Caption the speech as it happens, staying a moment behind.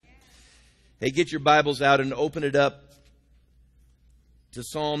Hey, get your Bibles out and open it up to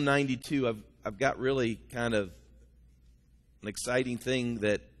Psalm 92. I've got really kind of an exciting thing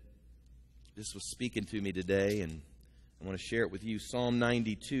that just was speaking to me today, and I want to share it with you. Psalm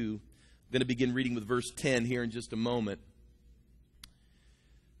 92. I'm going to begin reading with verse 10 here in just a moment.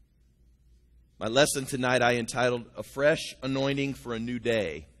 My lesson tonight I entitled, A Fresh Anointing for a New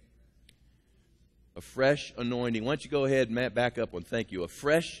Day. A fresh anointing. Why don't you go ahead, Matt, back up one. Thank you. A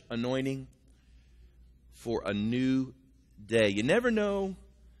fresh anointing for a new day. You never know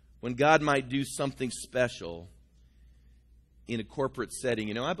when God might do something special in a corporate setting.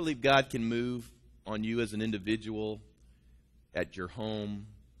 You know, I believe God can move on you as an individual at your home.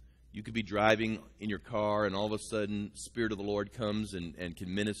 You could be driving in your car and all of a sudden Spirit of the Lord comes and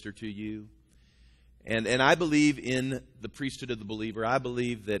can minister to you. And I believe in the priesthood of the believer. I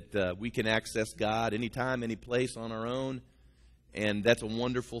believe that we can access God anytime, any place on our own. And that's a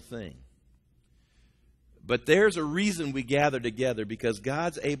wonderful thing. But there's a reason we gather together, because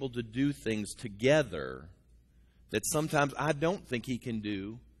God's able to do things together that sometimes I don't think He can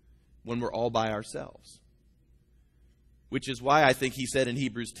do when we're all by ourselves. Which is why I think He said in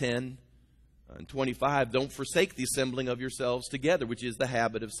Hebrews 10 and 25, don't forsake the assembling of yourselves together, which is the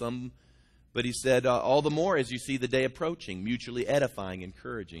habit of some. But He said, all the more as you see the day approaching, mutually edifying,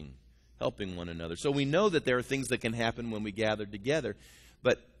 encouraging, helping one another. So we know that there are things that can happen when we gather together.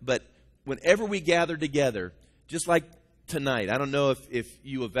 But whenever we gather together, just like tonight, I don't know if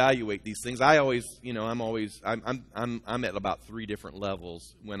you evaluate these things. I always, I'm at about 3 different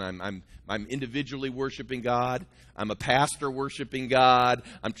levels when I'm individually worshiping God. I'm a pastor worshiping God.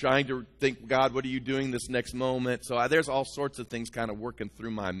 I'm trying to think, God, what are you doing this next moment? So there's all sorts of things kind of working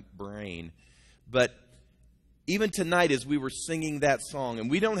through my brain. But even tonight, as we were singing that song, and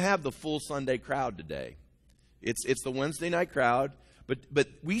we don't have the full Sunday crowd today. It's the Wednesday night crowd. But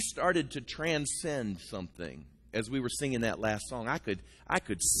we started to transcend something as we were singing that last song. I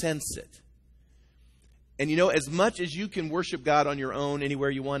could sense it. And you know, as much as you can worship God on your own, anywhere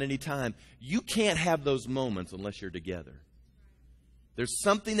you want, anytime, you can't have those moments unless you're together. There's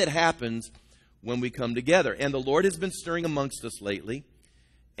something that happens when we come together. And the Lord has been stirring amongst us lately.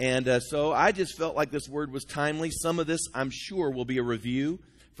 And so I just felt like this word was timely. Some of this, I'm sure, will be a review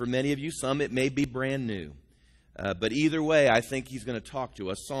for many of you. Some, it may be brand new. But either way, I think He's going to talk to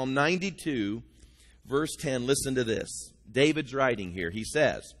us. Psalm 92, verse 10, listen to this. David's writing here. He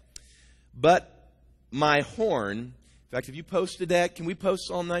says, but my horn, in fact, have you posted that? Can we post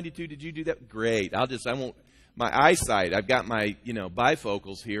Psalm 92? Did you do that? Great. I won't, my eyesight, I've got my,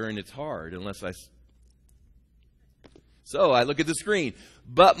 bifocals here, and it's hard unless So I look at the screen.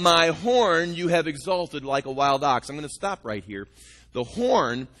 But my horn you have exalted like a wild ox. I'm going to stop right here. The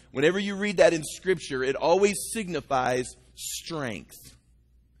horn, whenever you read that in Scripture, it always signifies strength.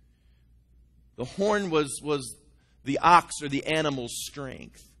 The horn was the ox or the animal's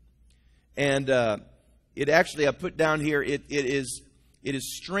strength. And it actually, I put down here, it is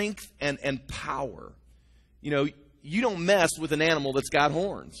strength and power. You know, you don't mess with an animal that's got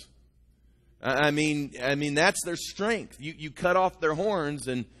horns. I mean that's their strength. You cut off their horns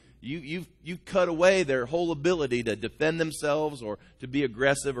and you cut away their whole ability to defend themselves or to be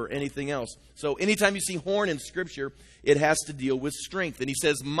aggressive or anything else. So anytime you see horn in Scripture, it has to deal with strength. And he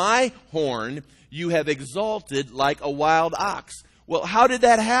says, my horn you have exalted like a wild ox. Well, how did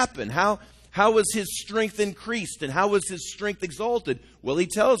that happen? How was his strength increased and how was his strength exalted? Well, he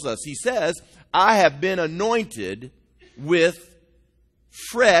tells us, he says, I have been anointed with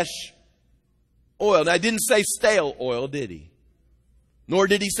fresh oil. Now, I didn't say stale oil, did he? Nor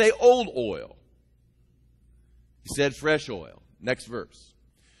did he say old oil. He said fresh oil. Next verse.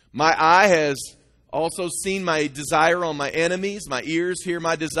 My eye has also seen my desire on my enemies. My ears hear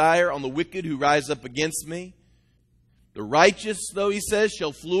my desire on the wicked who rise up against me. The righteous, though he says,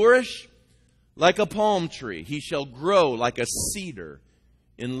 shall flourish like a palm tree. He shall grow like a cedar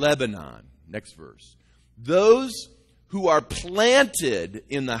in Lebanon. Next verse. Those who are planted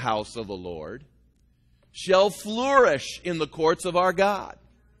in the house of the Lord shall flourish in the courts of our God.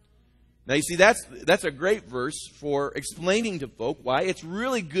 Now you see, that's a great verse for explaining to folk why it's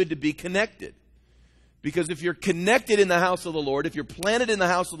really good to be connected. Because if you're connected in the house of the Lord, if you're planted in the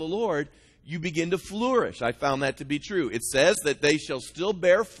house of the Lord, you begin to flourish. I found that to be true. It says that they shall still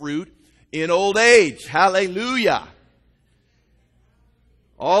bear fruit in old age. Hallelujah.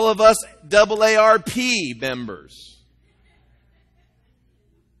 All of us AARP members.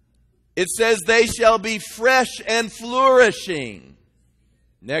 It says they shall be fresh and flourishing.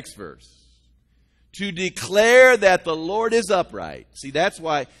 Next verse. To declare that the Lord is upright. See, that's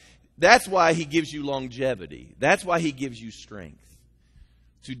why He gives you longevity. That's why He gives you strength.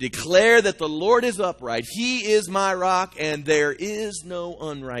 to declare that the Lord is upright. He is my rock, and there is no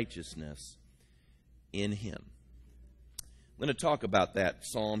unrighteousness in him. I'm going to talk about that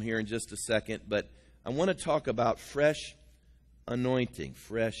psalm here in just a second, but I want to talk about fresh anointing,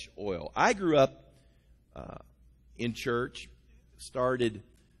 fresh oil. I grew up in church, started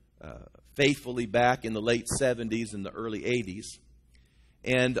faithfully back in the late 70s and the early 80s.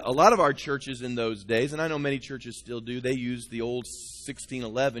 And a lot of our churches in those days, and I know many churches still do, they use the old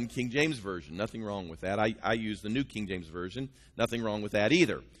 1611 King James Version. Nothing wrong with that. I use the New King James Version. Nothing wrong with that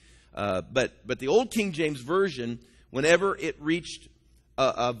either. But the old King James Version, whenever it reached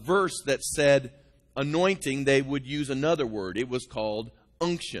a verse that said anointing, they would use another word. It was called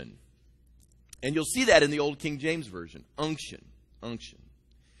unction. And you'll see that in the old King James Version. Unction. Unction.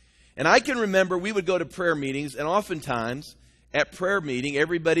 And I can remember we would go to prayer meetings, and oftentimes at prayer meeting,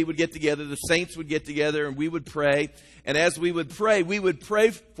 everybody would get together, the saints would get together, and we would pray. And as we would pray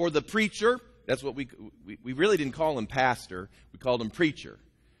for the preacher. That's what we really didn't call him pastor. We called him preacher.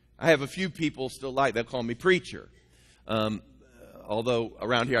 I have a few people still like that call me preacher. Although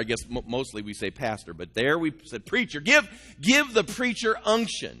around here, I guess mostly we say pastor. But there we said preacher. Give the preacher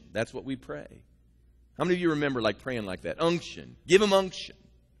unction. That's what we pray. How many of you remember praying like that? Unction. Give him unction.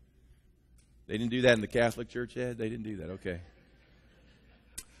 They didn't do that in the Catholic Church, Ed? They didn't do that. Okay.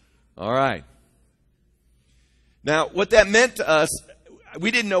 All right. Now, what that meant to us,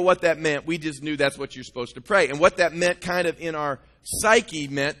 we didn't know what that meant. We just knew that's what you're supposed to pray. And what that meant kind of in our psyche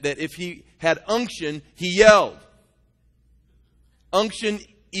meant that if he had unction, he yelled. Unction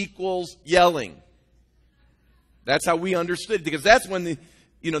equals yelling. That's how we understood it, because that's when the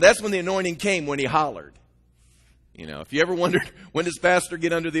anointing came, when he hollered. If you ever wondered, when does pastor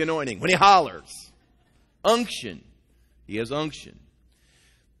get under the anointing? When he hollers. Unction. He has unction.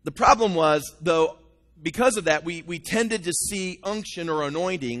 The problem was, though, because of that, we tended to see unction or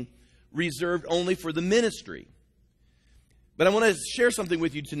anointing reserved only for the ministry. But I want to share something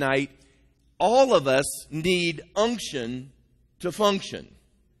with you tonight. All of us need unction to function.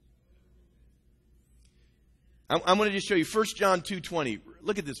 I'm going to just show you 1 John 2:20.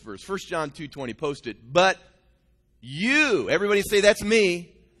 Look at this verse. 1 John 2:20. Post it. But you, everybody say that's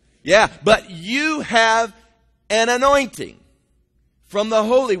me. Yeah, but you have an anointing from the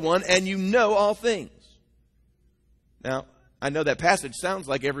Holy One, and you know all things. Now, I know that passage sounds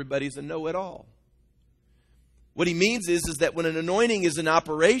like everybody's a know-it-all. What he means is that when an anointing is in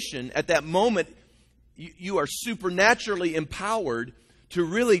operation, at that moment, you are supernaturally empowered to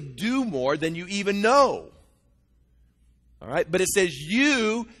really do more than you even know. All right? But it says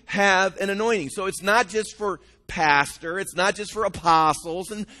you have an anointing. So it's not just for pastor. It's not just for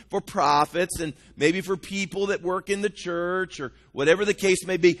apostles and for prophets and maybe for people that work in the church or whatever the case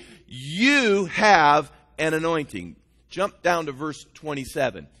may be. You have an anointing. Jump down to verse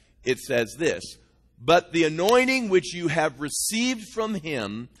 27. It says this, but the anointing which you have received from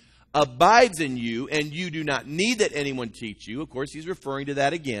him abides in you, and you do not need that anyone teach you. Of course, he's referring to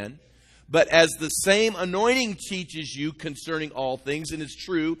that again. But as the same anointing teaches you concerning all things, and is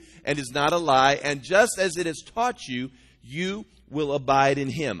true, and is not a lie, and just as it has taught you, you will abide in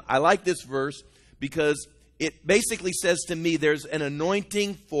him. I like this verse because it basically says to me there's an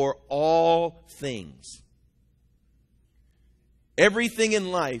anointing for all things. Everything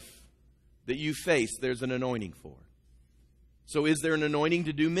in life that you face, there's an anointing for. So is there an anointing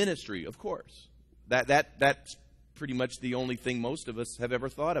to do ministry? Of course. That's pretty much the only thing most of us have ever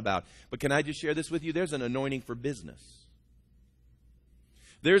thought about. But can I just share this with you? There's an anointing for business.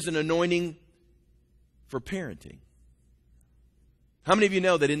 There's an anointing for parenting. How many of you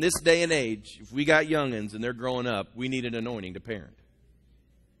know that in this day and age, if we got youngins and they're growing up, we need an anointing to parent?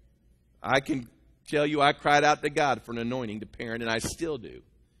 I can tell you I cried out to God for an anointing to parent, and I still do.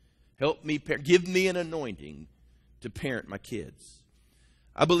 Help me, give me an anointing to parent my kids.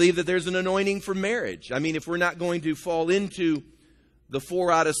 I believe that there's an anointing for marriage. I mean, if we're not going to fall into the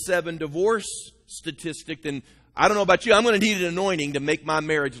 4 out of 7 divorce statistic, then I don't know about you, I'm going to need an anointing to make my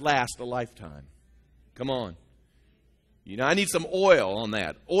marriage last a lifetime. Come on. I need some oil on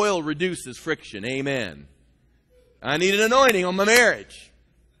that. Oil reduces friction. Amen. I need an anointing on my marriage.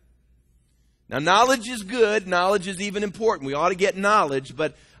 Now, knowledge is good. Knowledge is even important. We ought to get knowledge,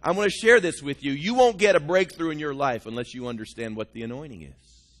 but I want to share this with you. You won't get a breakthrough in your life unless you understand what the anointing is.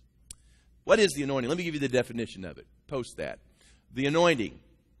 What is the anointing? Let me give you the definition of it. Post that. The anointing.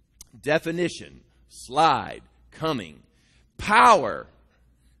 Definition. Slide. Coming. Power.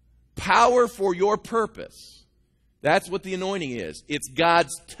 Power for your purpose. That's what the anointing is. It's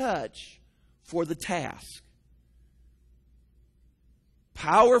God's touch for the task.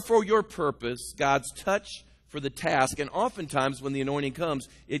 Power for your purpose. God's touch for the task. And oftentimes when the anointing comes,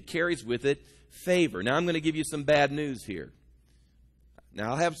 it carries with it favor. Now I'm going to give you some bad news here.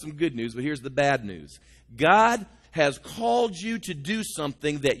 Now I'll have some good news, but here's the bad news. God has called you to do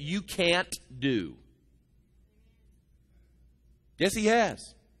something that you can't do. Yes, He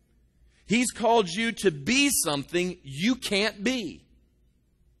has. He's called you to be something you can't be.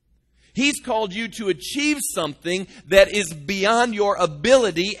 He's called you to achieve something that is beyond your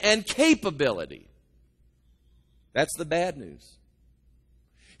ability and capability. That's the bad news.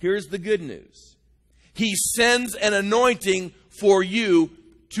 Here's the good news. He sends an anointing for you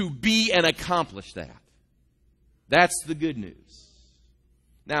to be and accomplish that. That's the good news.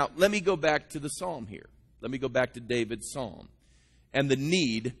 Now, let me go back to the psalm here. Let me go back to David's psalm and the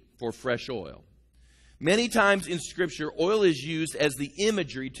need for fresh oil. Many times in Scripture, oil is used as the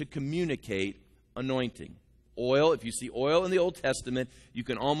imagery to communicate anointing. Oil, if you see oil in the Old Testament, you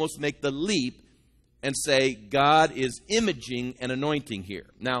can almost make the leap and say God is imaging and anointing here.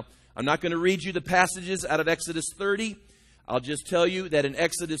 Now, I'm not going to read you the passages out of Exodus 30. I'll just tell you that in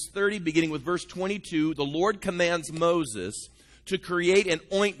Exodus 30, beginning with verse 22, the Lord commands Moses to create an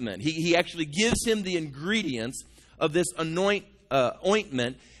ointment. He actually gives him the ingredients of this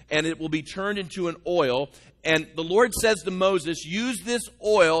ointment, and it will be turned into an oil. And the Lord says to Moses, use this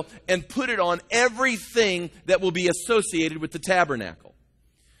oil and put it on everything that will be associated with the tabernacle.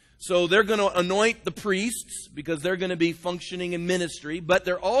 So they're going to anoint the priests because they're going to be functioning in ministry, but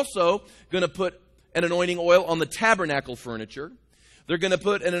they're also going to put an anointing oil on the tabernacle furniture. They're going to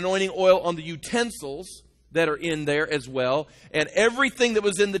put an anointing oil on the utensils that are in there as well. And everything that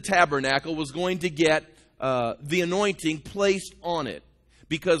was in the tabernacle was going to get the anointing placed on it.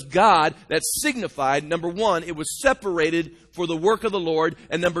 Because God, that signified, number one, it was separated for the work of the Lord.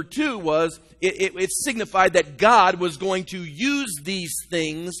 And number two was, it signified that God was going to use these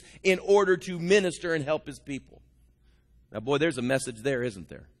things in order to minister and help His people. Now, boy, there's a message there, isn't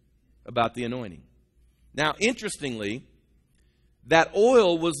there? About the anointing. Now, interestingly, that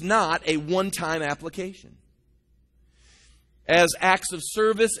oil was not a one-time application. As acts of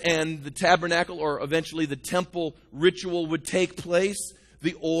service and the tabernacle, or eventually the temple ritual would take place,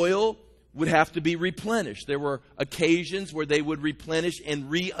 the oil would have to be replenished. There were occasions where they would replenish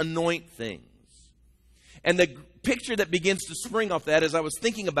and re-anoint things. And the picture that begins to spring off that, as I was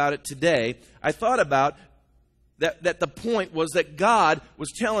thinking about it today, I thought about that the point was that God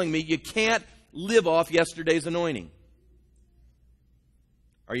was telling me you can't live off yesterday's anointing.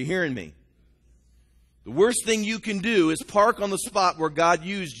 Are you hearing me? The worst thing you can do is park on the spot where God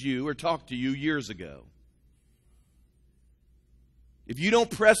used you or talked to you years ago. If you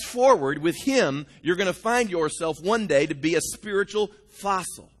don't press forward with Him, you're going to find yourself one day to be a spiritual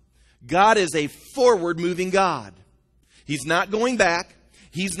fossil. God is a forward-moving God. He's not going back.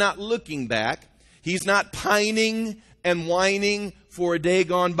 He's not looking back. He's not pining and whining for a day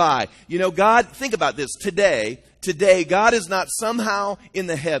gone by. You know, God, think about this. Today, God is not somehow in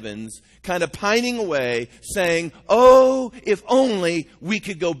the heavens kind of pining away saying, oh, if only we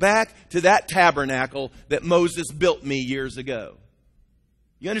could go back to that tabernacle that Moses built me years ago.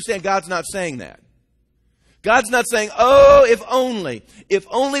 You understand? God's not saying that. God's not saying, oh, if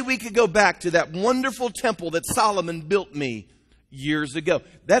only we could go back to that wonderful temple that Solomon built me years ago.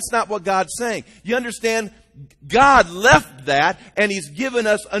 That's not what God's saying. You understand? God left that and He's given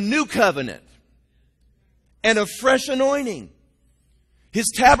us a new covenant and a fresh anointing.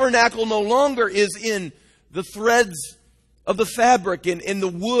 His tabernacle no longer is in the threads of the fabric and in the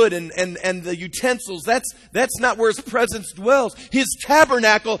wood and the utensils. That's not where His presence dwells. His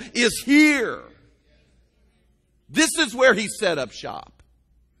tabernacle is here. This is where He set up shop.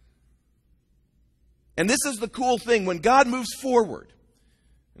 And this is the cool thing. When God moves forward,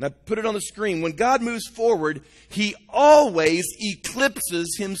 and I put it on the screen, when God moves forward, He always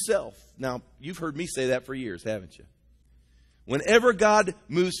eclipses Himself. Now, you've heard me say that for years, haven't you? Whenever God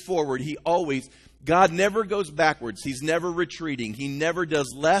moves forward, God never goes backwards. He's never retreating. He never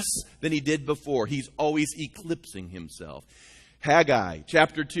does less than He did before. He's always eclipsing Himself. Haggai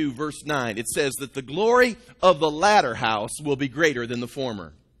chapter 2 verse 9, it says that the glory of the latter house will be greater than the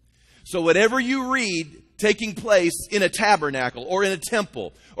former. So whatever you read taking place in a tabernacle or in a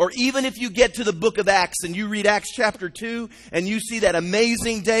temple, or even if you get to the book of Acts and you read Acts chapter 2 and you see that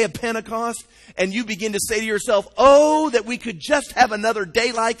amazing day of Pentecost and you begin to say to yourself, oh, that we could just have another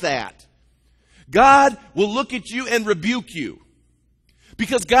day like that. God will look at you and rebuke you.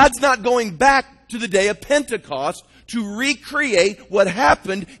 Because God's not going back to the day of Pentecost to recreate what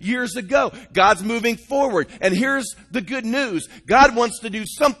happened years ago. God's moving forward. And here's the good news. God wants to do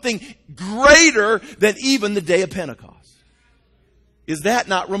something greater than even the day of Pentecost. Is that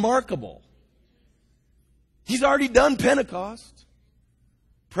not remarkable? He's already done Pentecost.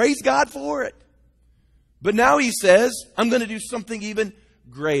 Praise God for it. But now he says, I'm going to do something even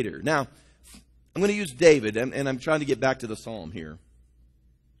greater. Now, I'm going to use David, and I'm trying to get back to the psalm here.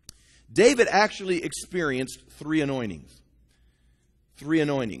 David actually experienced 3 anointings. 3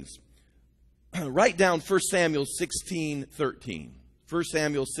 anointings. Write down 1 Samuel 16:13. 1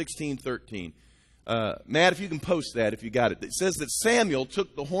 Samuel 16:13. Matt, if you can post that, if you got it. It says that Samuel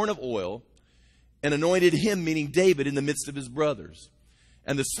took the horn of oil and anointed him, meaning David, in the midst of his brothers.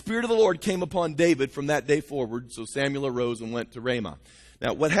 And the Spirit of the Lord came upon David from that day forward. So Samuel arose and went to Ramah.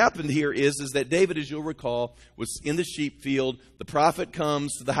 Now, what happened here is that David, as you'll recall, was in the sheep field. The prophet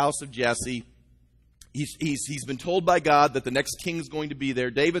comes to the house of Jesse. He's been told by God that the next king is going to be there.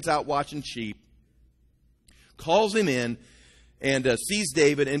 David's out watching sheep. Calls him in and sees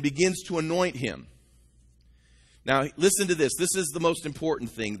David and begins to anoint him. Now, listen to this. This is the most important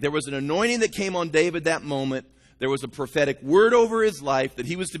thing. There was an anointing that came on David that moment. There was a prophetic word over his life that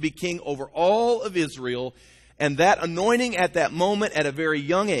he was to be king over all of Israel. And that anointing at that moment, at a very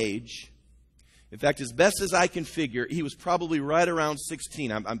young age, in fact, as best as I can figure, he was probably right around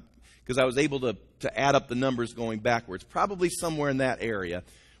 16. Because I was able to add up the numbers going backwards. Probably somewhere in that area.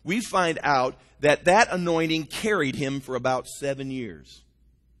 We find out that anointing carried him for about 7 years.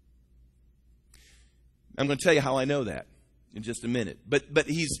 I'm going to tell you how I know that in just a minute. But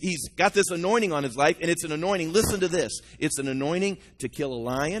he's got this anointing on his life, and it's an anointing. Listen to this. It's an anointing to kill a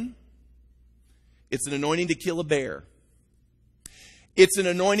lion. It's an anointing to kill a bear. It's an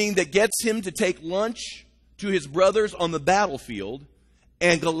anointing that gets him to take lunch to his brothers on the battlefield,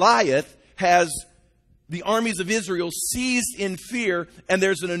 and Goliath has the armies of Israel seized in fear, and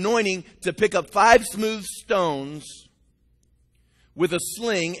there's an anointing to pick up 5 smooth stones with a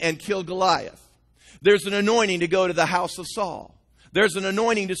sling and kill Goliath. There's an anointing to go to the house of Saul. There's an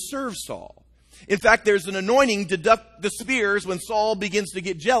anointing to serve Saul. In fact, there's an anointing to duck the spears when Saul begins to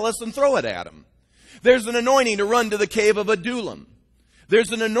get jealous and throw it at him. There's an anointing to run to the cave of Adullam.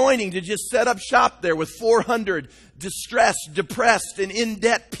 There's an anointing to just set up shop there with 400 distressed, depressed, and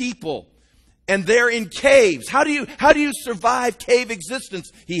in-debt people. And they're in caves. How do you survive cave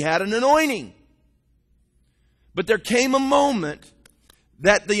existence? He had an anointing. But there came a moment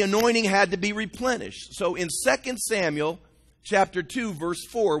that the anointing had to be replenished. So in 2 Samuel chapter 2, verse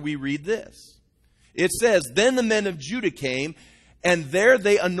 4, we read this. It says, Then the men of Judah came, and there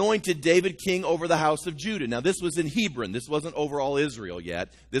they anointed David king over the house of Judah. Now this was in Hebron. This wasn't over all Israel yet.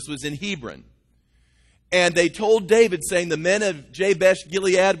 This was in Hebron. And they told David, saying, the men of Jabesh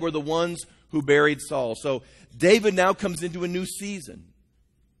Gilead were the ones who buried Saul. So David now comes into a new season.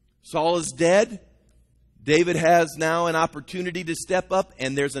 Saul is dead. David has now an opportunity to step up,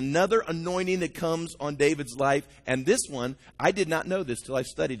 and there's another anointing that comes on David's life. And this one, I did not know this till I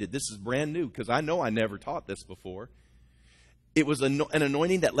studied it. This is brand new because I know I never taught this before. It was an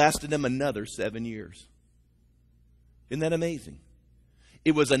anointing that lasted him another 7 years. Isn't that amazing?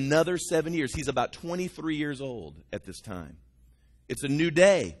 It was another 7 years. He's about 23 years old at this time. It's a new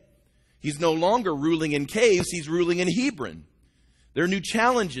day. He's no longer ruling in caves. He's ruling in Hebron. There are new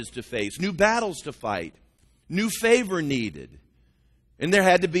challenges to face, new battles to fight, new favor needed. And there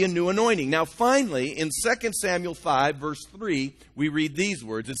had to be a new anointing. Now finally, in 2 Samuel 5, verse 3, we read these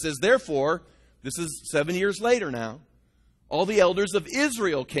words. It says, Therefore, this is 7 years later now, all the elders of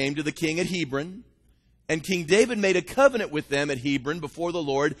Israel came to the king at Hebron, and King David made a covenant with them at Hebron before the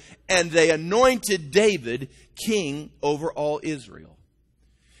Lord, and they anointed David king over all Israel.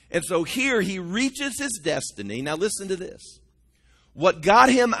 And so here he reaches his destiny. Now listen to this. What got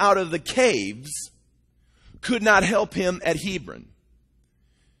him out of the caves could not help him at Hebron.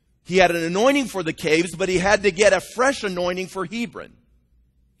 He had an anointing for the caves, but he had to get a fresh anointing for Hebron.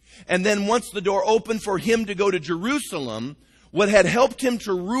 And then once the door opened for him to go to Jerusalem, what had helped him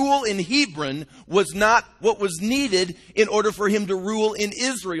to rule in Hebron was not what was needed in order for him to rule in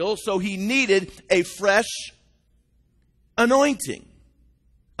Israel. So he needed a fresh anointing.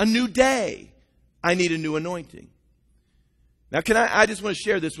 A new day. I need a new anointing. Now, I just want to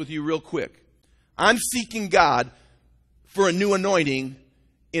share this with you real quick. I'm seeking God for a new anointing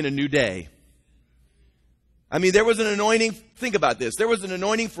in a new day. I mean, there was an anointing. Think about this. There was an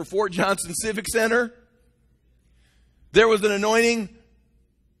anointing for Fort Johnson Civic Center. There was an anointing,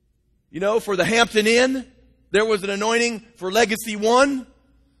 for the Hampton Inn. There was an anointing for Legacy One.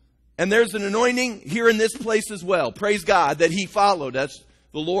 And there's an anointing here in this place as well. Praise God that He followed us.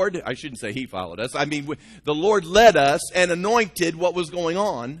 The Lord, I shouldn't say He followed us. I mean, the Lord led us and anointed what was going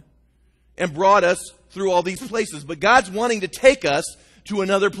on and brought us through all these places. But God's wanting to take us to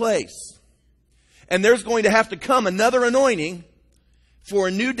another place. And there's going to have to come another anointing for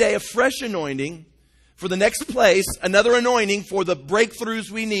a new day, a fresh anointing for the next place, another anointing for the breakthroughs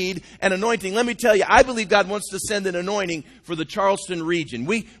we need, an anointing. Let me tell you, I believe God wants to send an anointing for the Charleston region.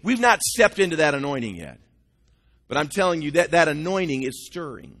 We've not stepped into that anointing yet. But I'm telling you that anointing is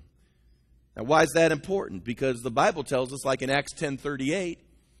stirring. Now, why is that important? Because the Bible tells us, like in Acts 10:38,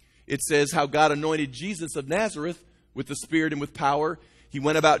 it says how God anointed Jesus of Nazareth with the Spirit and with power. He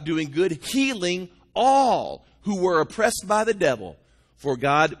went about doing good, healing all who were oppressed by the devil, for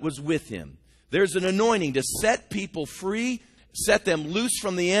God was with him. There's an anointing to set people free, set them loose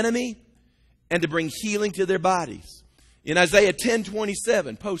from the enemy, and to bring healing to their bodies. In Isaiah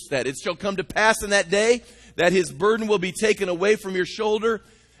 10:27, post that. It shall come to pass in that day that his burden will be taken away from your shoulder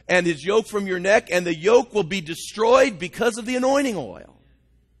and his yoke from your neck, and the yoke will be destroyed because of the anointing oil.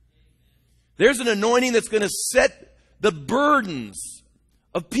 There's an anointing that's going to set the burdens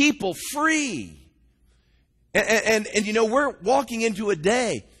of people free. And you know, we're walking into a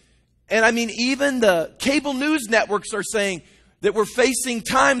day, and I mean, even the cable news networks are saying that we're facing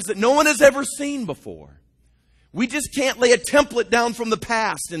times that no one has ever seen before. We just can't lay a template down from the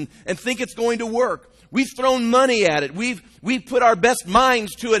past and think it's going to work. We've thrown money at it. We've put our best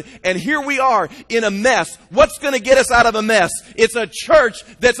minds to it. And here we are in a mess. What's going to get us out of a mess? It's a church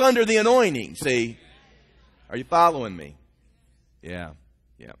that's under the anointing. See? Are you following me? Yeah.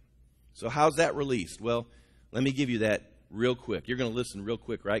 So how's that released? Well, let me give you that real quick. You're going to listen real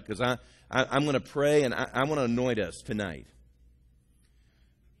quick, right? Because I'm going to pray, and I want to anoint us tonight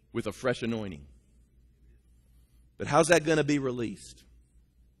with a fresh anointing. But how's that going to be released?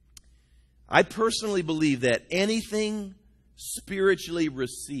 I personally believe that anything spiritually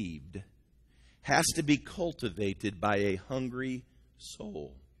received has to be cultivated by a hungry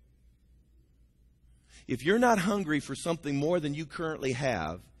soul. If you're not hungry for something more than you currently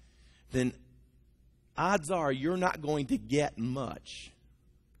have, then odds are you're not going to get much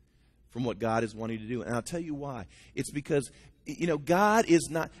from what God is wanting to do. And I'll tell you why. It's because, you know, God's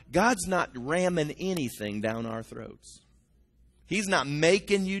not ramming anything down our throats. He's not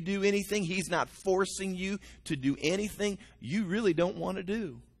making you do anything. He's not forcing you to do anything you really don't want to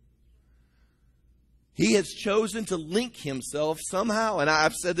do. He has chosen to link himself somehow, and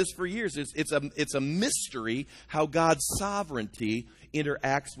I've said this for years, it's a mystery how God's sovereignty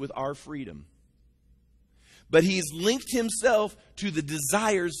interacts with our freedom. But he's linked himself to the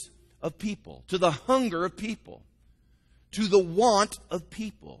desires of people, to the hunger of people, to the want of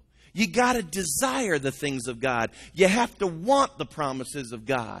people. You got to desire the things of God. You have to want the promises of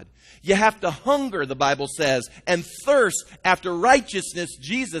God. You have to hunger, the Bible says, and thirst after righteousness,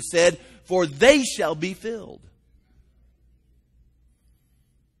 Jesus said, for they shall be filled.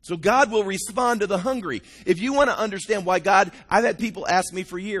 So God will respond to the hungry. If you want to understand why God, I've had people ask me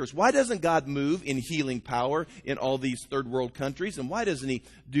for years, why doesn't God move in healing power in all these third world countries? And why doesn't he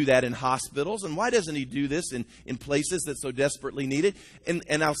do that in hospitals? And why doesn't he do this in places that so desperately need it?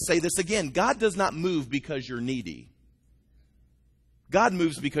 And I'll say this again, God does not move because you're needy. God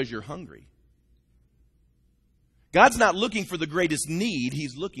moves because you're hungry. God's not looking for the greatest need,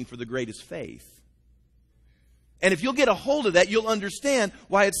 he's looking for the greatest faith. And if you'll get a hold of that, you'll understand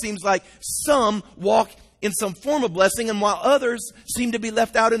why it seems like some walk in some form of blessing and while others seem to be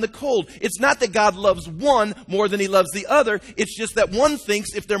left out in the cold. It's not that God loves one more than he loves the other. It's just that one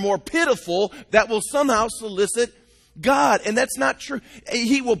thinks if they're more pitiful, that will somehow solicit God. And that's not true.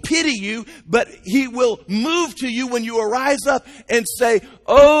 He will pity you, but he will move to you when you arise up and say,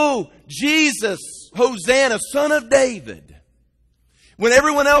 "Oh, Jesus, Hosanna, Son of David." When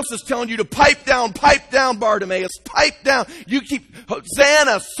everyone else is telling you to pipe down, Bartimaeus, pipe down. You keep,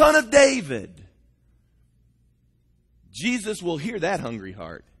 Hosanna, Son of David. Jesus will hear that hungry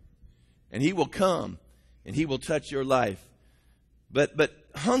heart. And he will come and he will touch your life. But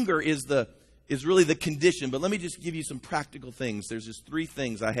hunger is really the condition. But let me just give you some practical things. There's just 3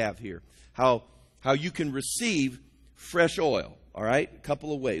 things I have here. How you can receive fresh oil. All right? A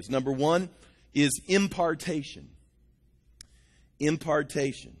couple of ways. Number 1 is impartation.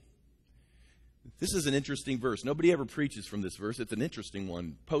 Impartation. This is an interesting verse. Nobody ever preaches from this verse. It's an interesting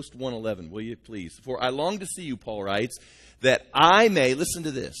one. Post 111, will you please? For I long to see you, Paul writes, that I may, listen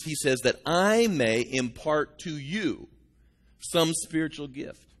to this. He says that I may impart to you some spiritual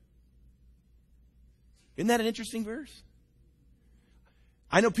gift. Isn't that an interesting verse?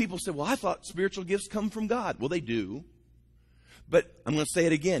 I know people say, well, I thought spiritual gifts come from God. Well, they do. But I'm going to say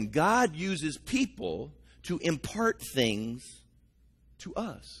it again. God uses people to impart things to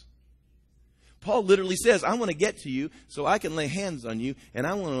us. Paul literally says, I want to get to you so I can lay hands on you and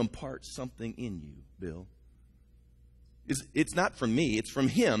I want to impart something in you, Bill. It's not from me, it's from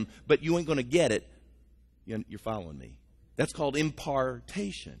him, but you ain't going to get it. You're following me. That's called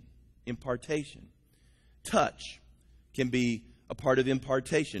impartation. Impartation. touch can be a part of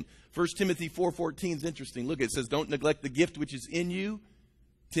impartation. 1 Timothy 4:14 is interesting. Look, it says, don't neglect the gift which is in you.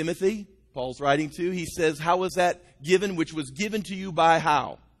 Timothy, Paul's writing to, he says, how was that given? Which was given to you by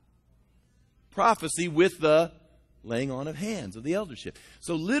how? Prophecy with the laying on of hands of the eldership.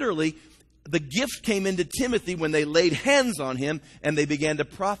 So literally, the gift came into Timothy when they laid hands on him and they began to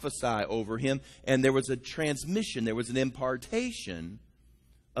prophesy over him. And there was a transmission, there was an impartation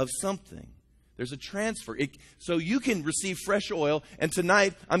of something. There's a transfer. So you can receive fresh oil, and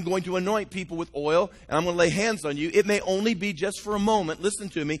tonight I'm going to anoint people with oil, and I'm going to lay hands on you. It may only be just for a moment. Listen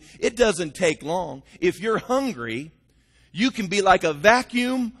to me. It doesn't take long. If you're hungry, you can be like a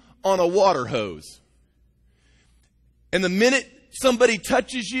vacuum on a water hose. And the minute somebody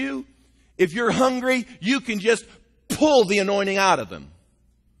touches you, if you're hungry, you can just pull the anointing out of them.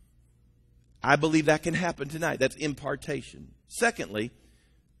 I believe that can happen tonight. That's impartation. Secondly,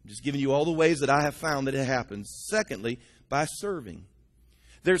 I'm just giving you all the ways that I have found that it happens. Secondly, by serving.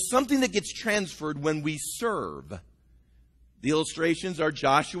 There's something that gets transferred when we serve. The illustrations are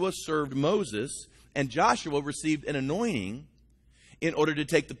Joshua served Moses, and Joshua received an anointing in order to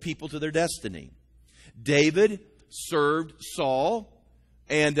take the people to their destiny. David served Saul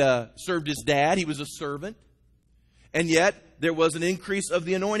and served his dad. He was a servant. And yet, there was an increase of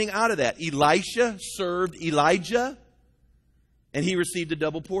the anointing out of that. Elisha served Elijah, and he received a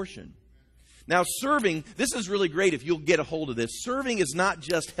double portion. Now, serving, this is really great if you'll get a hold of this. Serving is not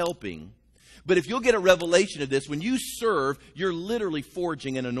just helping, but if you'll get a revelation of this, when you serve, you're literally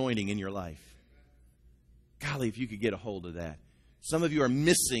forging an anointing in your life. Golly, if you could get a hold of that. Some of you are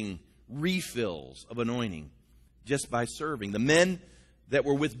missing refills of anointing just by serving. The men that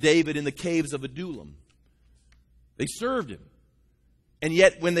were with David in the caves of Adullam, they served him. And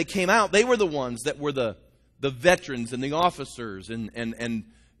yet, when they came out, they were the ones that were the veterans and the officers and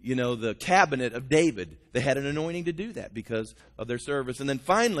you know, the cabinet of David. They had an anointing to do that because of their service. And then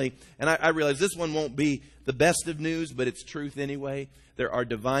finally, and I realize this one won't be the best of news, but it's truth anyway. There are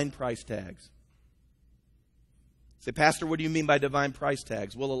divine price tags. Say, Pastor, what do you mean by divine price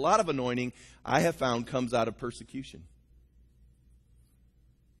tags? Well, a lot of anointing I have found comes out of persecution.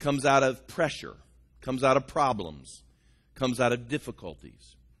 Comes out of pressure. Comes out of problems. Comes out of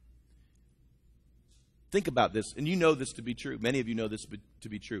difficulties. Think about this, and you know this to be true. Many of you know this to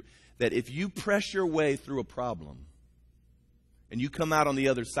be true. That if you press your way through a problem and you come out on the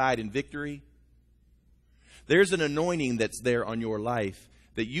other side in victory, there's an anointing that's there on your life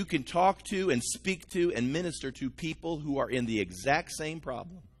that you can talk to and speak to and minister to people who are in the exact same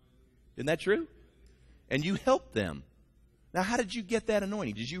problem. Isn't that true? And you help them. Now, how did you get that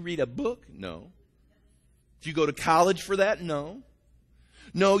anointing? Did you read a book? No. Did you go to college for that? No.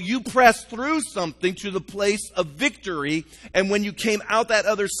 No, you pressed through something to the place of victory. And when you came out that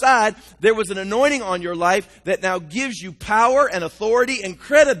other side, there was an anointing on your life that now gives you power and authority and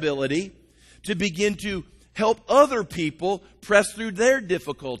credibility to begin to help other people press through their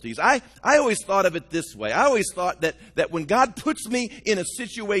difficulties. I always thought of it this way. I always thought that when God puts me in a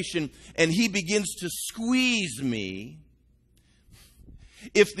situation and He begins to squeeze me,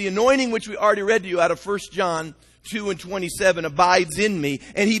 if the anointing which we already read to you out of 1 John 2:27 abides in me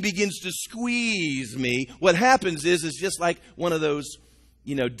and He begins to squeeze me, what happens is just like one of those,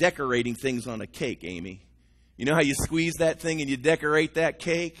 decorating things on a cake, Amy. You know how you squeeze that thing and you decorate that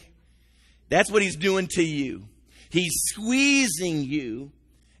cake? That's what He's doing to you. He's squeezing you.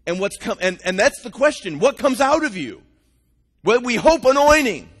 And and that's the question. What comes out of you? Well, we hope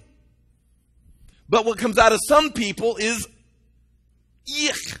anointing. But what comes out of some people is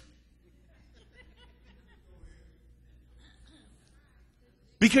yuck.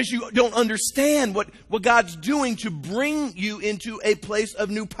 Because you don't understand what God's doing to bring you into a place of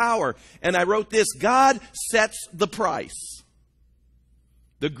new power. And I wrote this: God sets the price.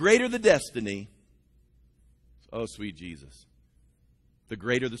 The greater the destiny, oh sweet Jesus, the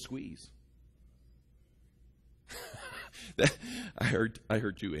greater the squeeze. I heard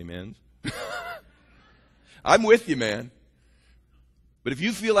 2 amens. I'm with you, man. But if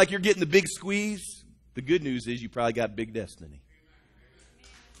you feel like you're getting the big squeeze, the good news is you probably got big destiny.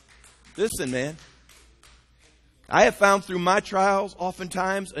 Listen, man. I have found through my trials,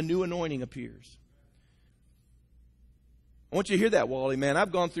 oftentimes a new anointing appears. I want you to hear that, Wally, man.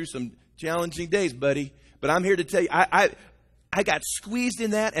 I've gone through some challenging days, buddy. But I'm here to tell you, I got squeezed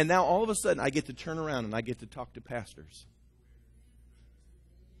in that, and now all of a sudden I get to turn around and I get to talk to pastors.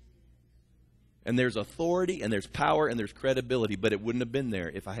 And there's authority, and there's power, and there's credibility, but it wouldn't have been there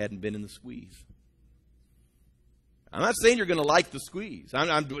if I hadn't been in the squeeze. I'm not saying you're going to like the squeeze.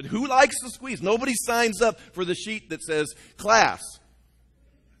 Who likes the squeeze? Nobody signs up for the sheet that says, class,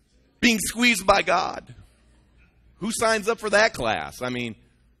 being squeezed by God. Who signs up for that class? I mean,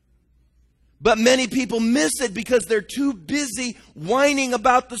 but many people miss it because they're too busy whining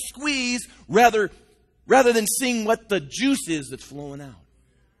about the squeeze rather than seeing what the juice is that's flowing out.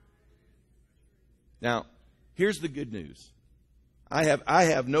 Now, here's the good news. I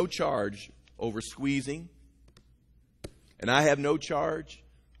have no charge over squeezing, and I have no charge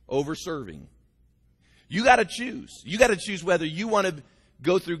over serving. You got to choose. You got to choose whether you want to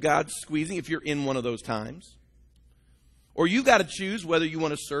go through God's squeezing if you're in one of those times. Or you got to choose whether you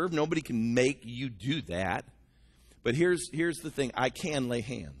want to serve. Nobody can make you do that. But here's the thing. I can lay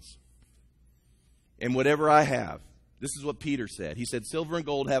hands. And whatever I have, this is what Peter said. He said, silver and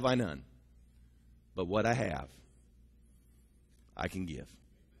gold have I none. But what I have, I can give.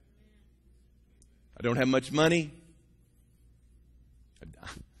 I don't have much money.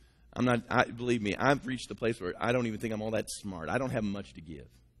 Believe me, I've reached the place where I don't even think I'm all that smart. I don't have much to give.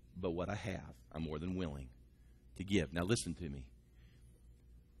 But what I have, I'm more than willing to give. Now listen to me.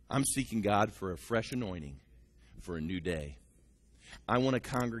 I'm seeking God for a fresh anointing for a new day. I want a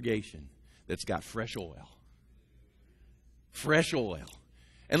congregation that's got fresh oil. Fresh oil.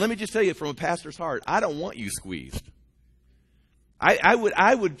 And let me just tell you, from a pastor's heart, I don't want you squeezed.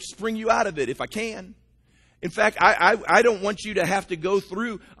 I would spring you out of it if I can. In fact, I don't want you to have to go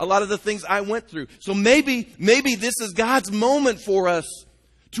through a lot of the things I went through. So maybe this is God's moment for us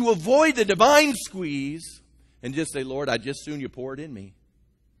to avoid the divine squeeze and just say, Lord, I just soon you pour it in me.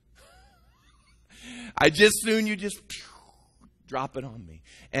 I just soon you just drop it on me.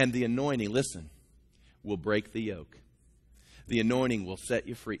 And the anointing, listen, will break the yoke. The anointing will set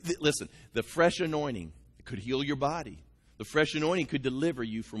you free. Listen, the fresh anointing could heal your body. The fresh anointing could deliver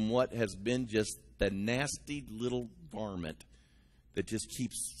you from what has been just the nasty little varmint that just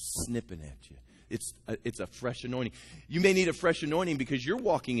keeps snipping at you. It's a fresh anointing. You may need a fresh anointing because you're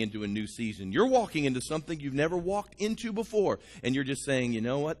walking into a new season. You're walking into something you've never walked into before. And you're just saying, you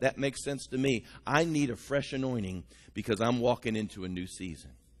know what? That makes sense to me. I need a fresh anointing because I'm walking into a new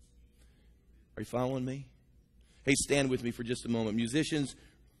season. Are you following me? Hey, stand with me for just a moment. Musicians,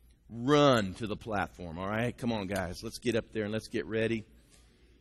 run to the platform, all right? Come on, guys. Let's get up there and let's get ready.